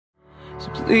So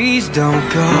please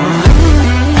don't go.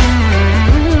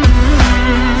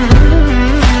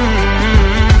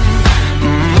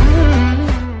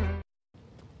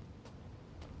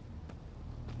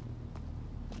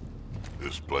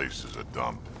 This place is a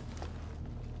dump.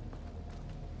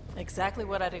 Exactly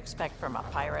what I'd expect from a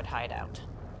pirate hideout.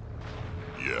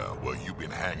 Yeah, well, you've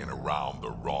been hanging around the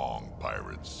wrong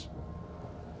pirates.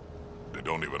 They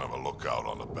don't even have a lookout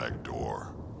on the back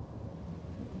door.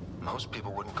 Most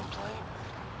people wouldn't complain.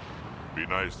 Be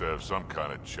nice to have some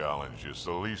kind of challenge. It's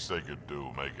the least they could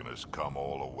do, making us come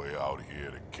all the way out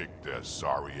here to kick their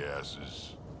sorry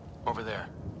asses. Over there.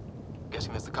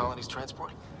 Guessing that's the colony's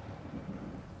transport?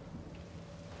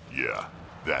 Yeah,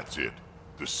 that's it.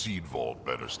 The seed vault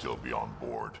better still be on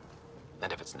board.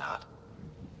 And if it's not?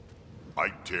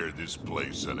 I'd tear this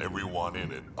place and everyone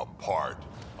in it apart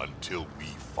until we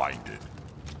find it.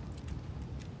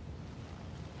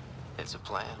 It's a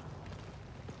plan.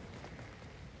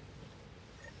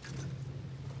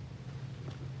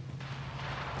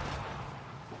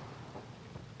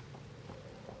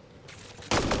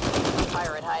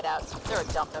 Pirate hideouts, they're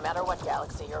a dump no matter what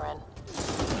galaxy you're in.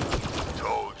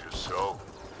 Told you so.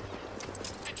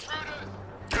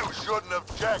 You shouldn't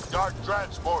have checked our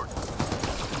transport.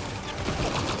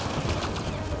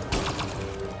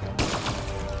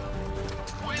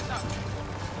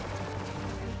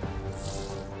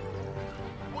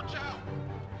 Watch out!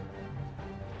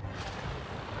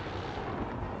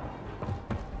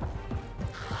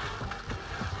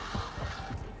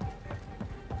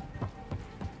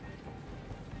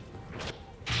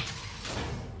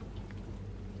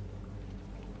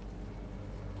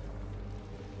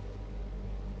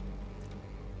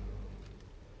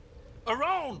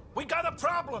 Around! We got a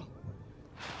problem!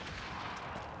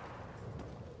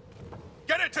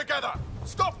 Get it together!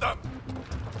 Stop them!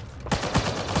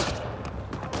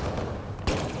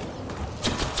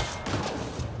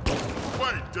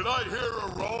 Wait, did I hear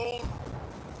a roll?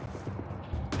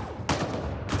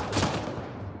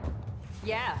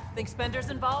 Yeah, think Spender's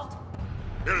involved?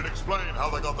 It'd explain how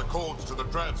they got the codes to the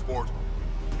transport.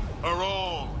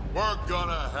 Aron, we're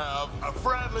gonna have a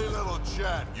friendly little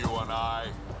chat, you and I.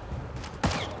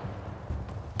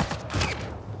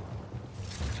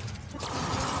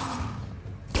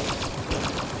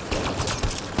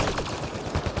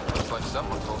 Looks like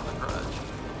someone's holding a grudge.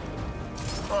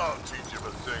 I'll teach him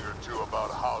a thing or two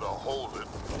about how to hold it.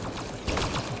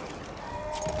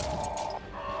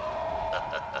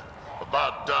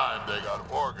 About time they got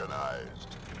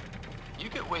organized. You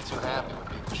get way too happy when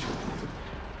people shoot you.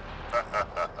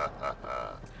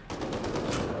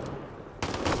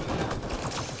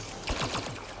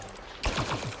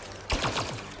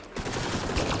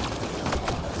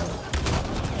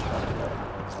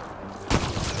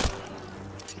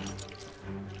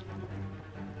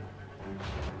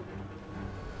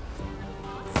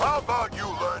 How about you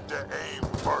learn to aim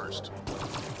first?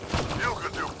 You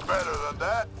can do better than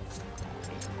that.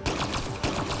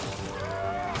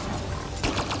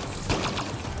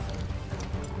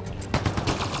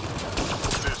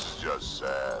 This is just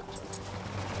sad.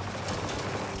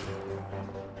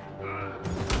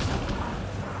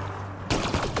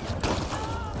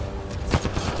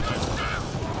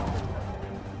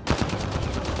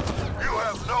 You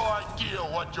have no idea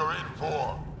what you're in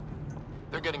for,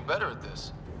 They're getting better at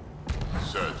this.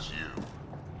 says you.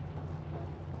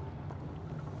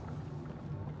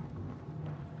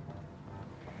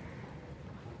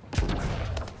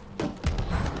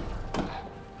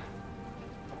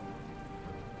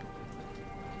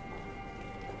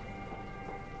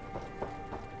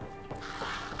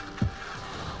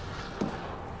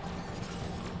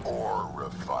 Ore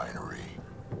refinery.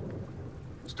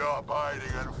 Stop hiding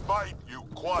and fight, you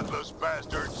quadless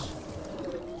bastards!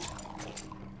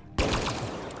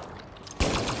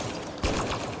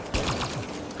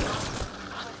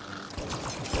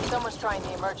 Someone's trying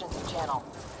the emergency channel.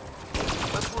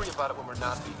 Let's worry about it when we're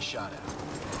not being shot at.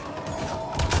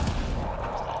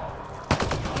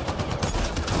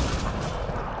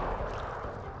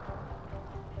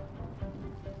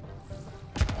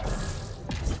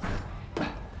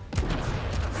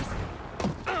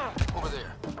 Over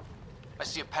there. I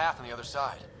see a path on the other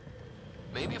side.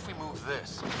 Maybe if we move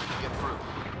this, we can get through.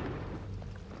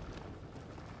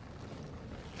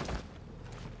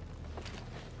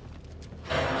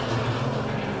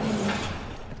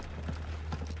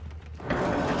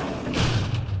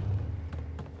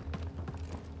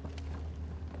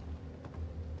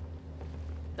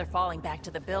 They're falling back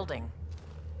to the building.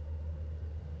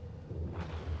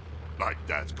 Like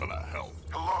that's gonna help.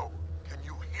 Hello? Can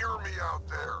you hear me out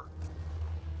there?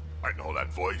 I know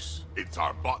that voice. It's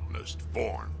our botanist,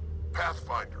 Vaughn.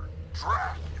 Pathfinder,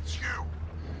 Drack, it's you.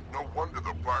 No wonder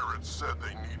the pirates said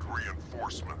they need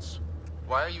reinforcements.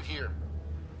 Why are you here?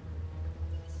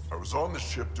 I was on the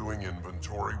ship doing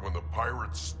inventory when the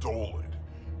pirates stole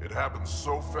it. It happened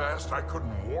so fast I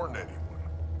couldn't warn anyone.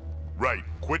 Right,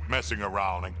 quit messing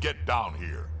around and get down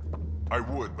here. I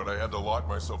would, but I had to lock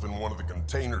myself in one of the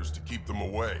containers to keep them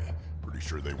away. Pretty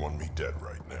sure they want me dead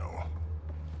right now.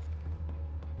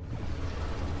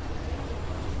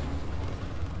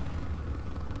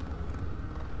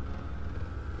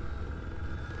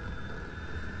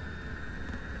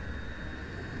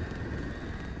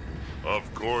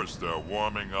 Of course they're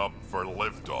warming up for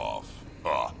liftoff.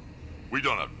 Huh. We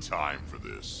don't have time for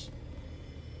this.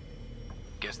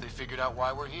 Guess they figured out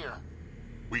why we're here.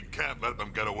 We can't let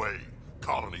them get away.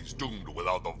 Colony's doomed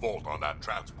without the vault on that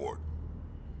transport.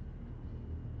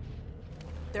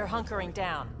 They're hunkering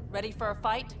down. Ready for a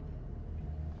fight?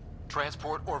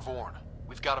 Transport or Vorn.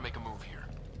 We've got to make a move here.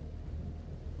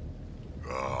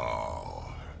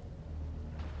 Oh.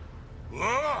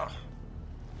 Ah!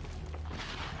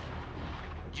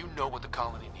 You know what the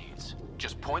colony needs.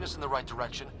 Just point us in the right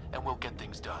direction, and we'll get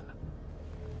things done.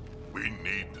 We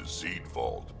need the seed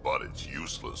vault, but it's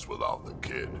useless without the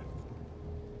kid.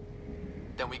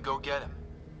 Then we go get him.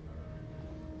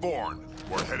 Vorn,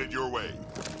 we're headed your way.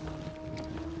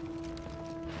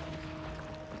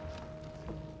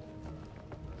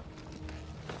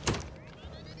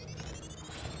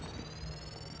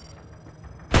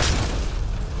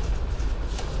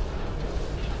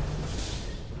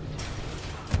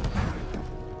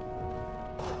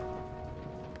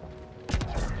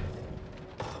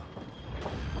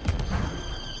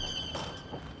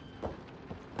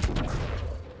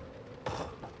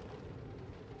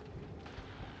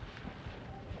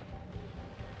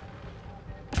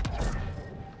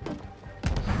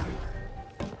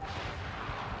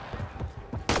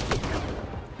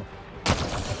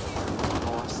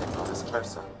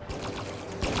 Closer.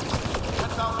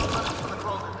 10,000 credits for the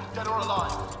Krogan, dead or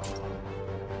alive.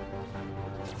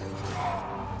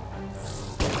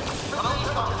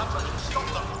 Stop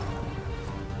them!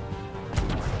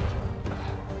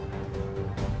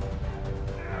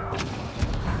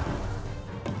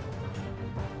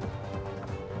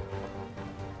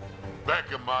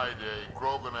 Back in my day,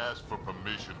 Krogan asked for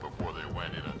permission before they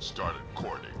went in and started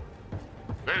courting.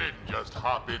 They didn't just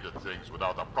hop into things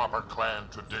without the proper clan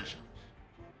tradition.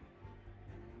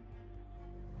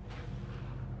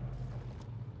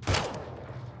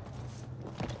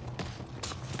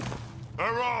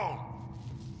 Tyrone!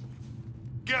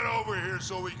 Get over here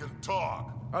so we can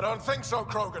talk. I don't think so,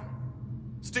 Krogan.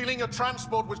 Stealing a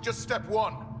transport was just step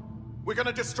one. We're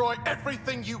gonna destroy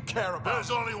everything you care about.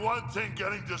 There's only one thing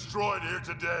getting destroyed here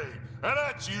today, and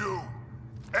that's you.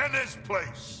 And this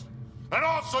place. And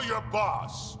also your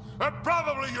boss. And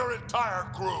probably your entire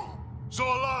crew. So a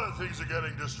lot of things are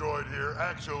getting destroyed here,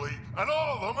 actually, and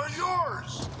all of them are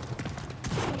yours!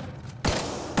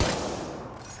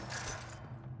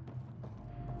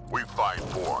 We find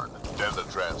Vorn, then the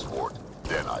transport,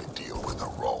 then I deal with the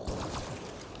Rome.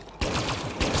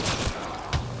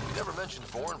 You never mentioned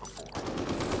Vorn before.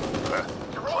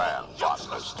 Clan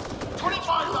botanist.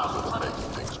 25,000 credits!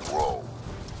 Things grow.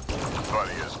 But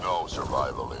he has no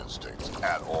survival instincts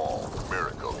at all.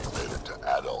 Miracle he made it to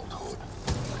adulthood.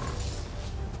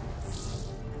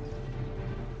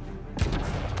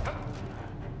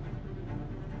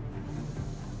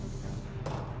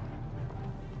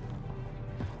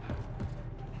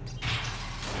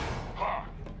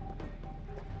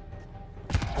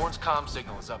 Vorn's comm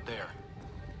signal is up there.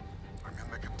 I'm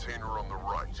in the container on the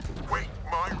right. Wait,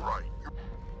 my right.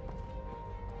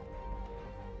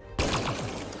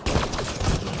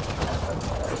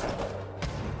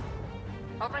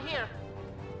 Over here.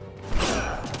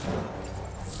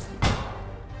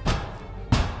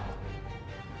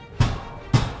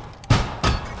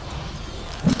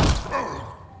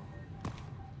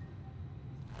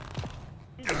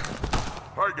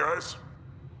 Hi, guys.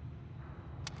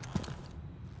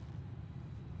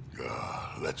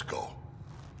 Let's go.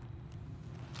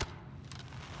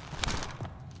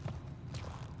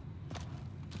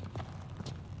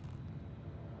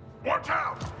 Watch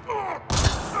out!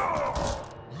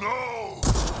 No!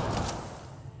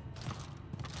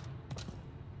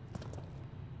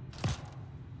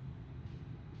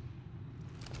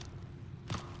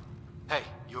 Hey,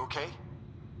 you okay?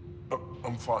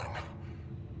 I'm fine.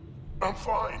 I'm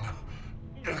fine.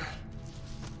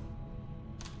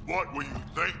 What were you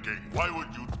thinking? Why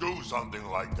would you do something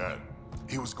like that?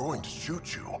 He was going to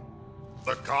shoot you.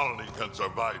 The colony can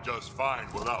survive just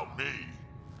fine without me.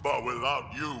 But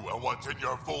without you and what's in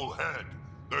your fool head,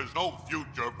 There's no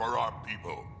future for our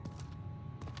people.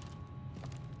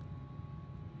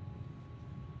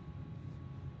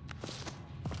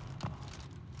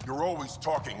 You're always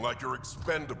talking like you're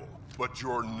expendable, but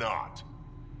you're not.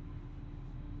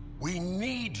 We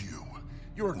need you.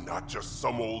 You're not just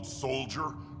some old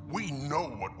soldier. We know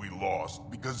what we lost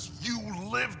because you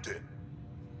lived it.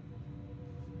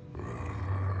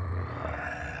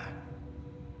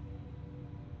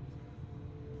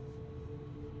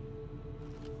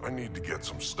 I need to get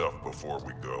some stuff before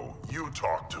we go. You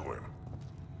talk to him.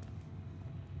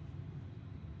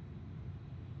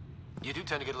 You do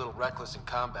tend to get a little reckless in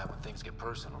combat when things get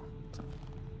personal.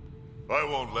 I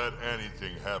won't let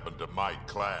anything happen to my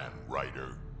clan,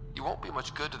 Ryder. You won't be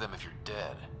much good to them if you're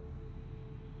dead.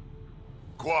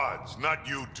 Quads, not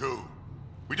you too.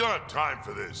 We don't have time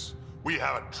for this. We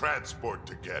have a transport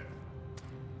to get.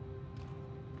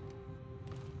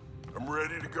 I'm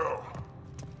ready to go.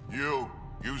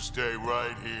 You stay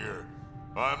right here.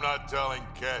 I'm not telling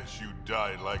Cash you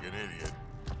died like an idiot.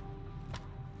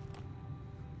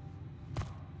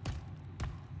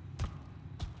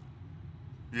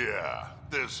 Yeah,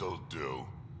 this'll do.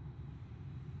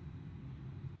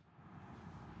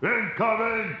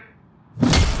 Incoming!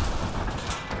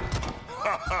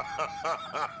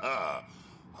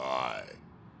 Hi.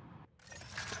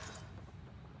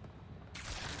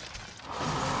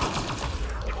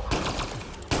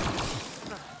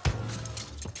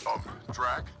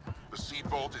 Drack, the seed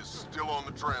vault is still on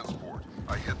the transport.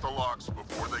 I hit the locks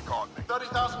before they caught me.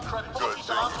 30,000 credits. Good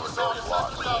thing you were no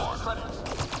lock on.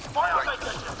 Fire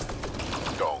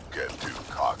they Don't get too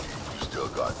cocky. You still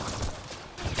got...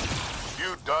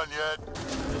 You done yet?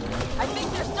 I think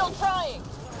they're still trying.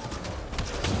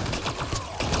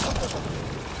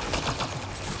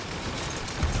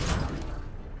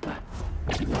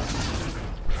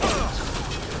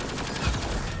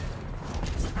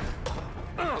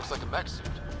 Looks like a mech suit.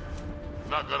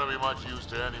 Not gonna be much use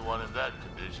to anyone in that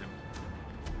condition.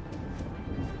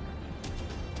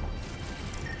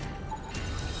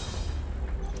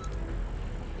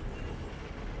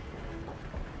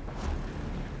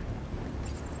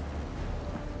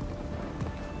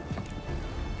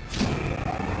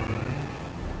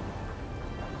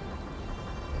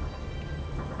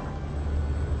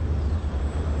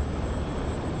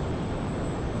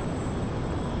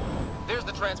 There's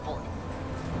the transport.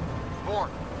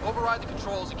 Bourne, override the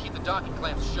controls and keep the docking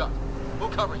clamps shut. We'll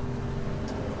cover you.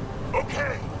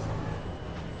 Okay.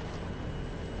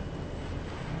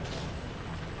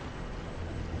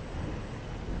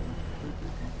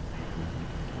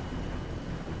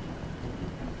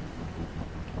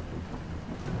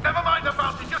 Never mind the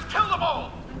bounty, just kill them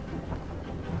all!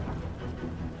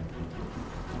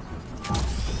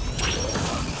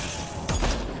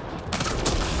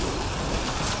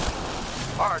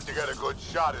 Hard to get a good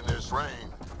shot in this rain.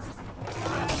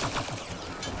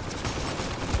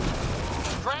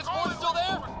 Transport still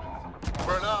there?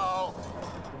 For now.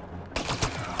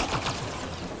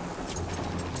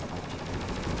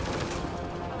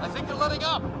 I think they're letting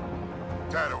up.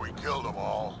 Dad, we killed them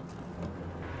all.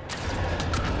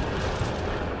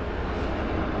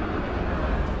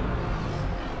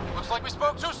 Looks like we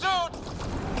spoke too soon.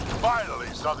 Finally,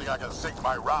 something I can sink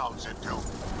my rounds into.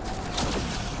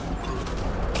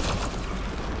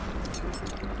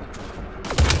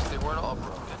 They weren't all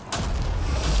broken.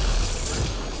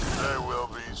 They will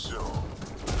be soon.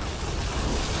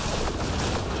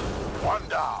 One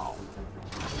down.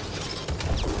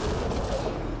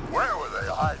 Where were they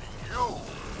hiding you?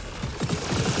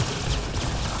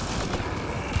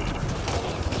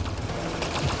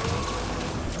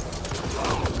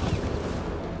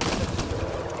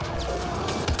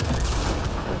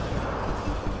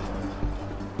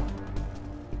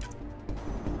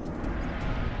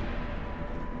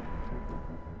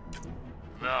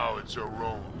 Now it's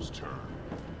Arone's turn.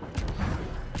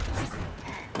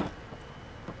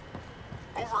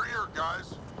 Over here,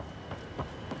 guys.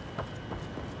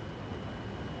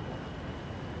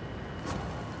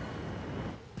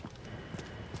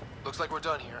 Looks like we're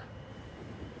done here.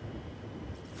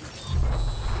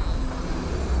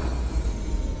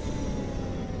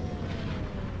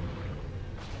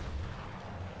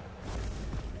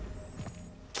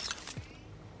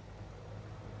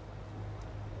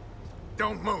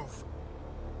 Don't move.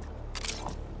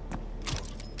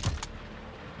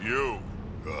 You,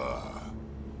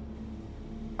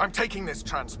 I'm taking this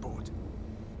transport.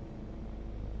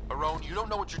 Arone, you don't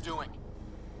know what you're doing.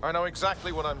 I know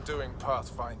exactly what I'm doing,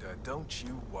 Pathfinder. Don't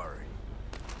you worry.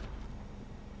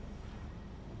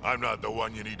 I'm not the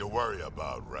one you need to worry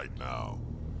about right now.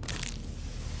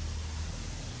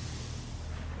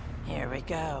 Here we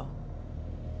go.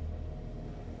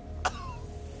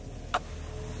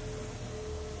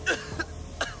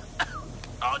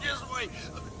 I'll just wait.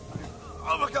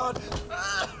 Oh my god.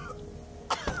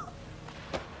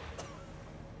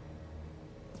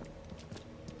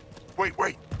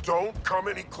 Wait, don't come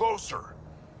any closer.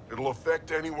 It'll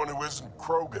affect anyone who isn't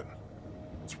Krogan.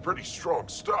 It's pretty strong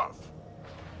stuff.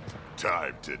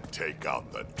 Time to take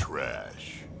out the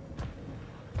trash.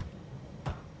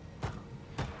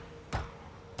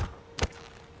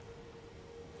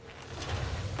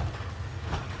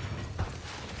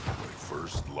 My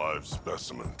first live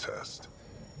specimen test.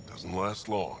 Doesn't last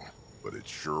long, but it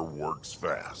sure works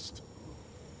fast.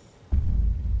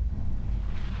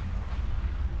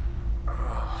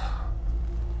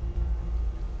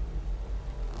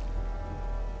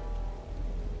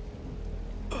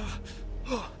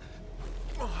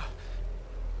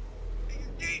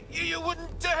 You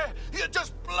wouldn't dare! You're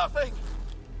just bluffing!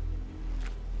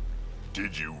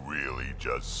 Did you really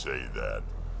just say that?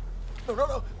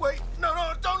 No, wait!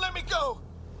 No, don't let me go!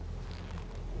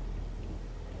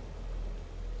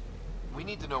 We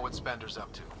need to know what Spender's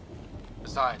up to.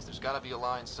 Besides, there's gotta be a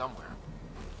line somewhere.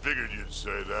 Figured you'd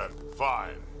say that.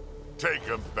 Fine. Take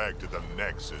him back to the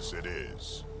Nexus it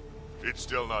is. It's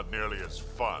still not nearly as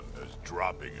fun as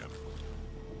dropping him.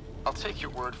 I'll take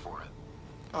your word for it.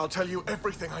 I'll tell you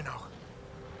everything I know.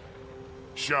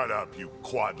 Shut up, you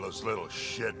quadless little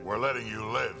shit. We're letting you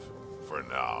live. For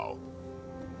now.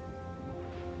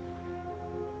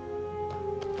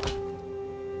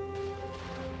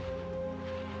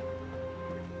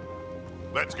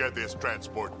 Let's get this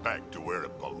transport back to where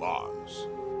it belongs.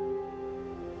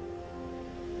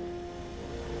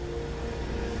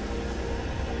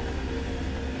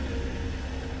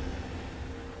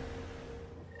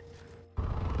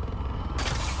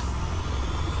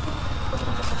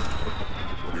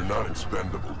 You're not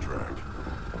expendable, Drack.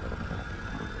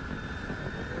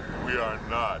 We are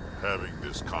not having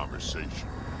this conversation.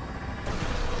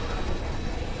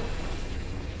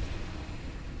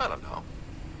 I don't know.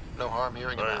 No harm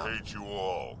hearing him out. I hate you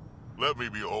all. Let me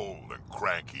be old and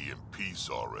cranky in peace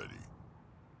already.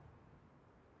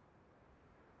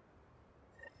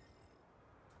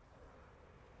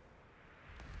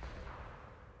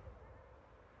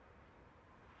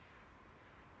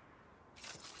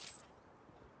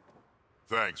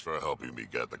 Thanks for helping me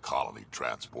get the colony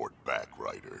transport back,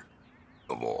 Ryder.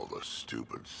 Of all the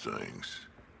stupid things.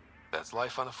 That's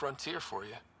life on the frontier for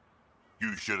you.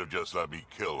 You should have just let me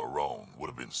kill Aron. Would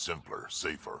have been simpler,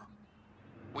 safer.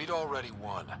 We'd already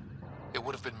won. It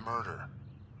would have been murder.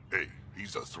 Hey,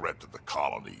 he's a threat to the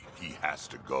colony. He has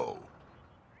to go.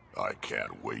 I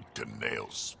can't wait to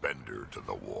nail Spender to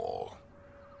the wall.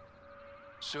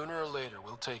 Sooner or later,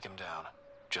 we'll take him down.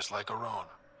 Just like Aron.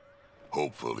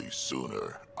 Hopefully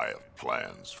sooner. I have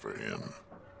plans for him.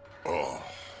 Oh,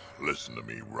 listen to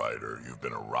me, Ryder. You've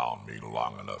been around me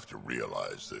long enough to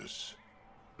realize this.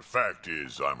 The fact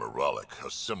is, I'm a relic, a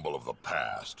symbol of the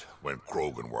past, when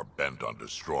Krogan were bent on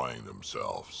destroying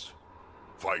themselves.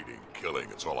 Fighting, killing,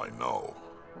 it's all I know.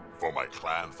 For my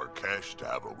clan, for Kesh to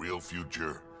have a real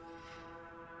future,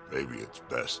 maybe it's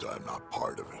best I'm not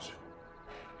part of it.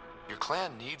 Your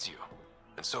clan needs you,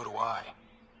 and so do I.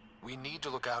 We need to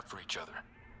look out for each other.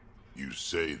 You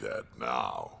say that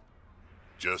now.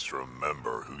 Just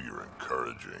remember who you're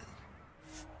encouraging.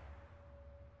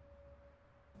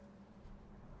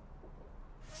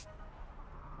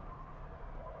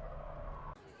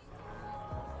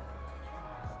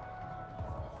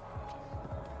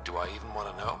 Do I even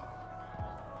want to know?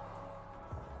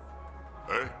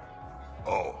 Hey?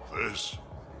 Oh, this?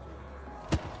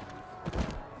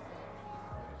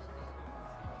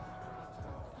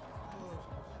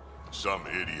 Some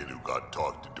idiot who got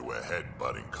talked into a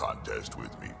headbutting contest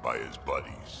with me by his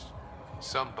buddies.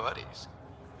 Some buddies.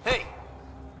 Hey!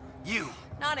 You!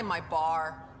 Not in my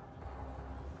bar.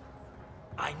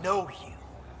 I know you.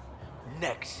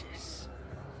 Nexus.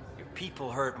 Your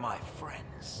people hurt my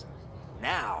friends.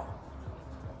 Now,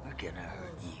 we're gonna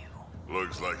hurt you.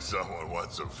 Looks like someone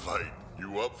wants a fight.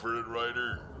 You up for it,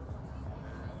 Ryder?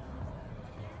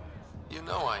 You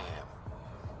know I am.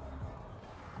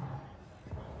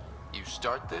 You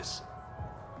start this,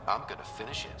 I'm gonna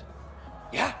finish it.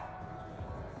 Yeah?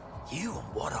 You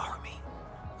and what army?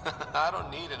 I don't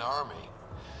need an army.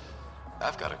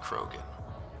 I've got a Krogan.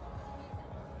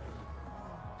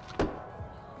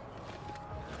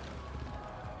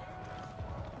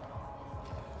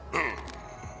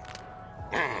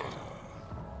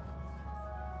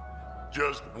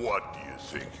 Just what do you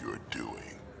think you're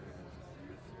doing?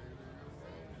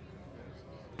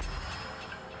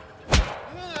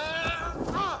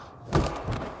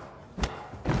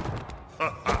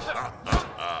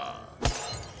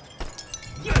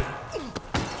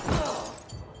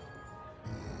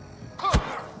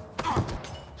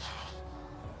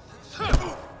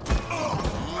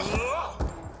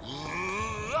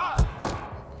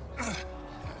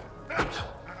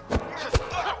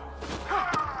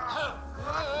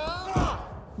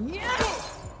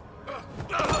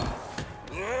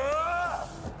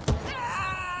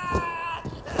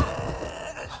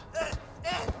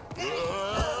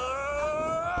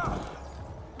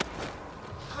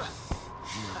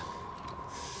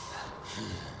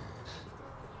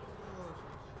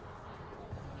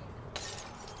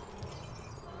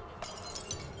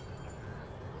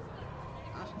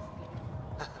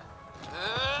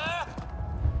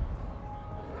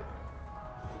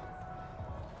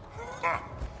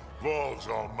 Balls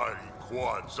almighty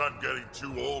quads, I'm getting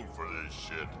too old for this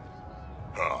shit.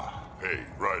 Hey,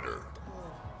 Ryder.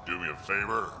 Do me a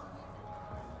favor.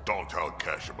 Don't tell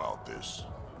Cash about this.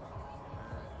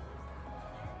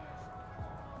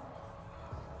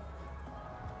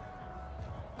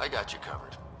 I got you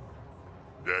covered.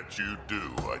 That you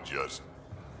do, I just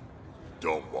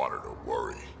don't want her to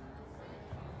worry.